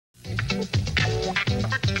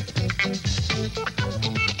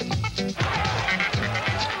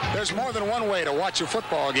There's more than one way to watch a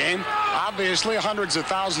football game. Obviously, hundreds of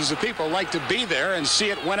thousands of people like to be there and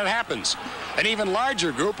see it when it happens. An even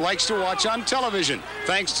larger group likes to watch on television,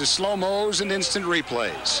 thanks to slow-mos and instant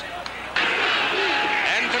replays.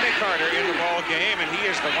 Anthony Carter in the ball game, and he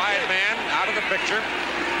is the wide man out of the picture.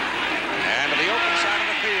 And to the open side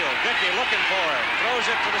of the field, Dickey looking for it. Throws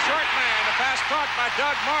it to the short man. The pass caught by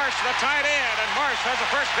Doug Marsh, the tight end. And Marsh has a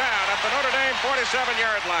first down at the Notre Dame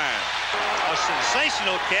 47-yard line. A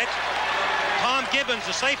sensational catch. Tom Gibbons,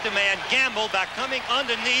 the safety man, gambled by coming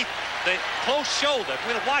underneath the close shoulder. If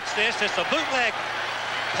we'll watch this, it's a bootleg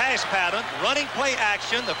pass pattern, running play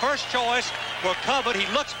action. The first choice were covered. He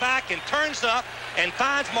looks back and turns up and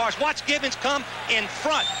finds Marsh. Watch Gibbons come in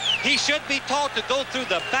front. He should be taught to go through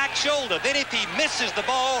the back shoulder. Then if he misses the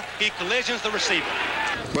ball, he collisions the receiver.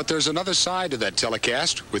 But there's another side to that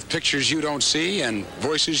telecast with pictures you don't see and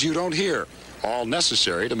voices you don't hear, all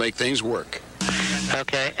necessary to make things work.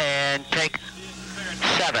 Okay, and take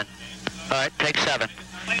 7. All right, take 7.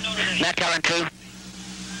 Matt Kellen 2.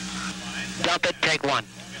 Dump it, take 1.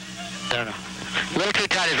 I don't know. A little too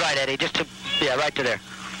tight is right, Eddie. Just to, yeah, right to there.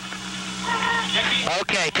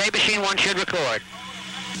 Okay, tape machine 1 should record.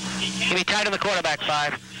 Give me tight on the quarterback,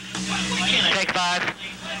 5. Take 5.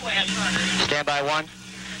 Stand by 1.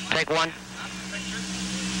 Take 1.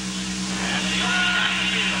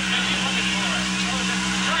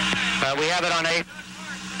 We have it on A.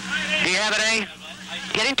 Do you have it, A?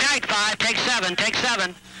 Getting tight, 5. Take 7. Take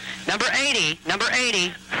 7. Number 80. Number 80.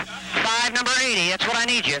 5, number 80. That's what I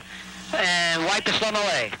need you. And wipe the slow-mo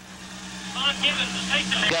A.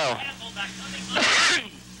 Go.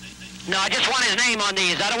 No, I just want his name on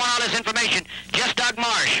these. I don't want all this information. Just Doug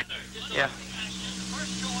Marsh. Yeah.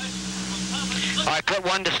 All right, put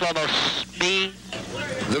 1 to slow-mo B.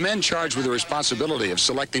 The men charged with the responsibility of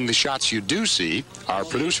selecting the shots you do see are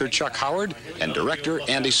producer Chuck Howard and director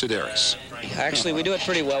Andy Sedaris. Actually, we do it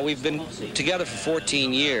pretty well. We've been together for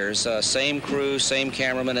 14 years, same crew, same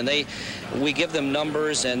cameraman, and we give them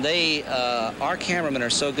numbers, and our cameramen are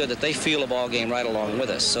so good that they feel a ball game right along with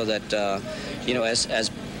us, so that, you know, as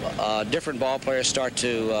different ball players start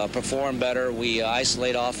to perform better, we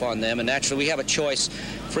isolate off on them, and naturally we have a choice.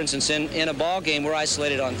 For instance, in a ball game, we're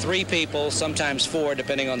isolated on 3 people, sometimes 4,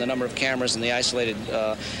 depending on the number of cameras and the isolated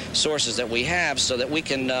sources that we have, so that we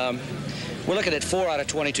can we're looking at 4 out of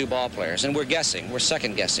 22 ball players, and we're guessing. We're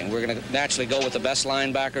second guessing. We're going to naturally go with the best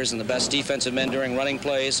linebackers and the best defensive men during running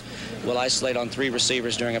plays. We'll isolate on 3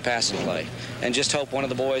 receivers during a passing play, and just hope one of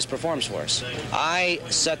the boys performs for us. I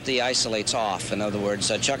set the isolates off. In other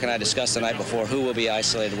words, Chuck and I discussed the night before who will be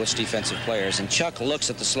isolated, which defensive players, and Chuck looks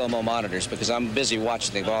at the slow-mo monitors because I'm busy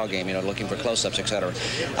watching the ball game, you know, looking for close-ups, etc.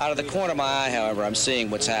 Out of the corner of my eye, however, I'm seeing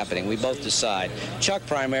what's happening. We both decide. Chuck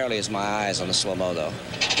primarily is my eyes on the slow-mo, though,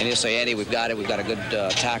 and he'll say, Andy, we've got it. We've got a good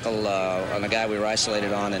tackle on the guy we were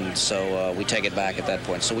isolated on, and so we take it back at that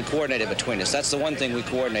point. So we coordinate it between us. That's the one thing we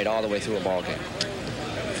coordinate all the way through a ball game.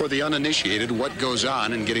 For the uninitiated, what goes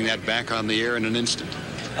on in getting that back on the air in an instant?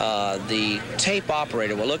 The tape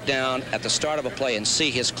operator will look down at the start of a play and see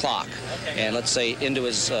his clock, and let's say into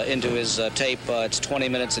his tape it's 20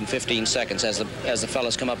 minutes and 15 seconds as the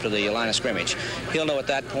fellas come up to the line of scrimmage. He'll know at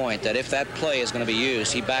that point that if that play is going to be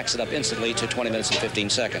used, he backs it up instantly to 20 minutes and 15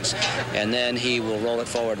 seconds, and then he will roll it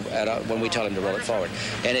forward when we tell him to roll it forward,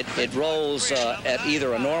 and it rolls at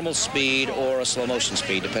either a normal speed or a slow motion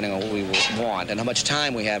speed, depending on what we want and how much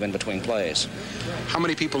time we have in between plays. How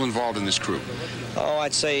many people involved in this crew? Oh,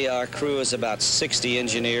 I'd say our crew is about 60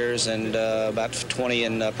 engineers and about 20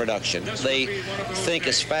 in production. They think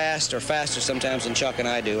as fast or faster sometimes than Chuck and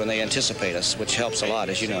I do, and they anticipate us, which helps a lot,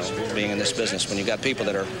 as you know, being in this business, when you've got people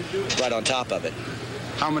that are right on top of it.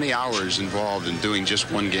 How many hours involved in doing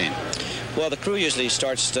just one game? Well, the crew usually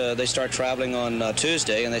they start traveling on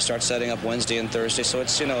Tuesday, and they start setting up Wednesday and Thursday. So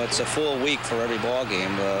it's, you know, it's a full week for every ball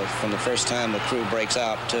game from the first time the crew breaks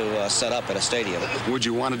out to set up at a stadium. Would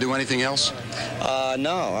you want to do anything else?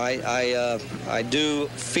 No, I do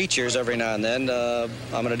features every now and then.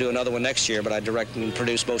 I'm going to do another one next year, but I direct and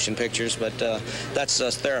produce motion pictures. But that's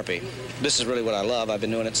therapy. This is really what I love. I've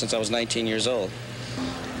been doing it since I was 19 years old.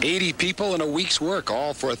 80 people in a week's work,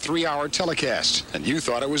 all for a 3-hour telecast, and you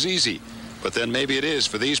thought it was easy. But then maybe it is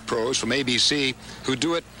for these pros from ABC who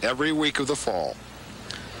do it every week of the fall.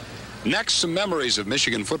 Next, some memories of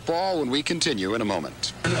Michigan football when we continue in a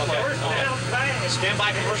moment. Stand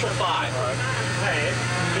by commercial 5.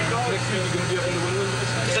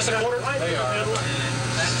 Is this a quarter?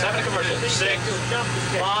 7 to commercial. 6.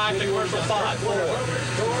 5 to commercial 5. 4.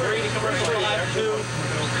 3 to commercial 5. 2.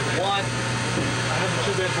 1.